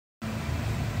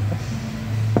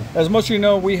As most of you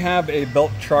know, we have a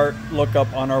belt chart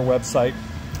lookup on our website,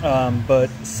 but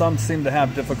some seem to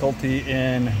have difficulty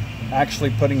in actually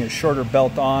putting a shorter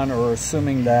belt on, or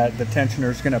assuming that the tensioner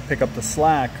is going to pick up the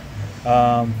slack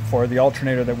for the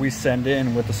alternator that we send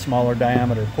in with a smaller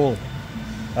diameter pulley.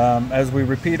 As we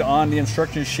repeat on the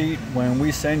instruction sheet, when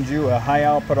we send you a high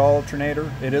output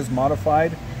alternator, it is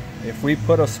modified. If we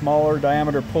put a smaller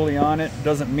diameter pulley on it,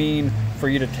 doesn't mean for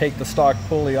you to take the stock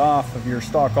pulley off of your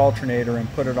stock alternator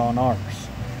and put it on ours,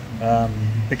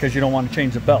 because you don't want to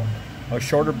change the belt. A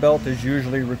shorter belt is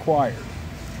usually required.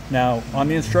 Now, on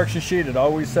the instruction sheet, it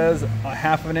always says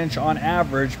 1/2 inch on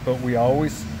average, but we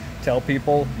always tell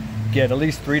people get at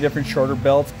least 3 different shorter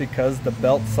belts because the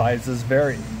belt sizes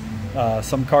vary.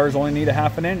 Some cars only need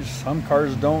 1/2 inch, some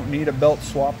cars don't need a belt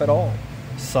swap at all.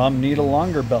 Some need a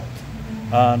longer belt.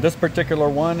 This particular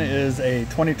one is a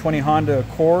 2020 Honda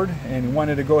Accord, and we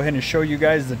wanted to go ahead and show you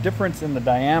guys the difference in the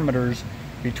diameters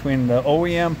between the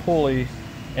OEM pulley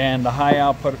and the high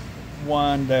output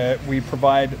one that we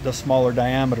provide the smaller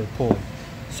diameter pulley.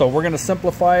 So we're going to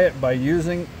simplify it by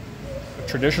using a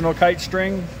traditional kite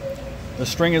string. The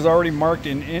string is already marked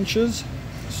in inches,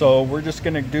 so we're just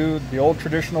going to do the old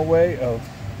traditional way of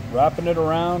wrapping it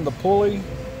around the pulley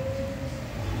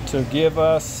to give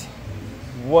us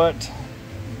what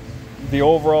the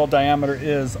overall diameter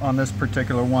is on this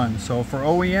particular one. So for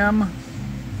OEM,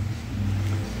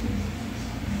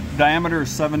 diameter is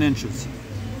 7 inches.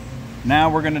 Now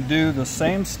we're going to do the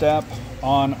same step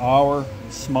on our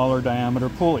smaller diameter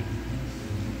pulley.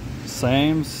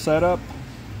 Same setup.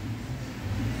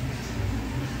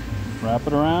 Wrap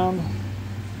it around.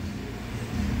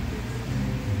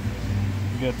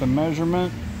 Get the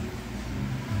measurement.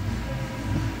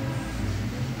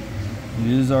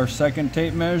 Use our second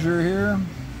tape measure here.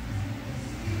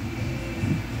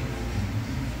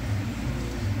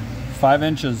 5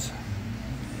 inches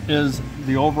is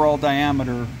the overall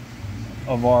diameter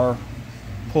of our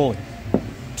pulley.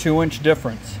 2-inch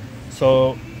difference.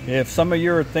 So if some of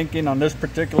you are thinking on this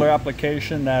particular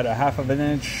application that 1/2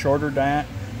 inch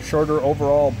shorter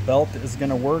overall belt is going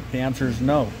to work, the answer is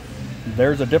no.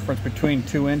 There's a difference between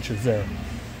 2 inches there.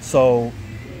 So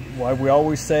why we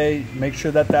always say make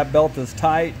sure that that belt is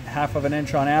tight, 1/2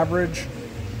 inch on average.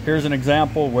 Here's an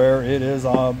example where it is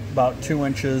about 2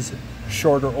 inches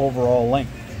shorter overall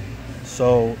length.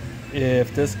 So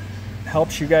if this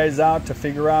helps you guys out to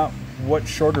figure out what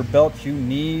shorter belt you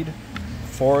need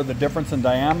for the difference in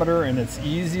diameter, and it's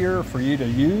easier for you to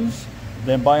use,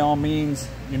 then by all means,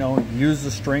 you know, use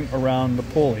the string around the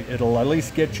pulley. It'll at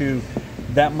least get you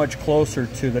that much closer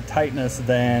to the tightness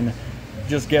than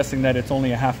just guessing that it's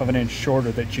only 1/2 inch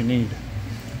shorter that you need.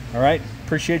 All right,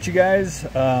 appreciate you guys.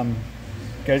 You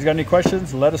guys got any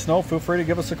questions, let us know. Feel free to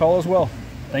give us a call as well.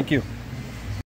 Thank you.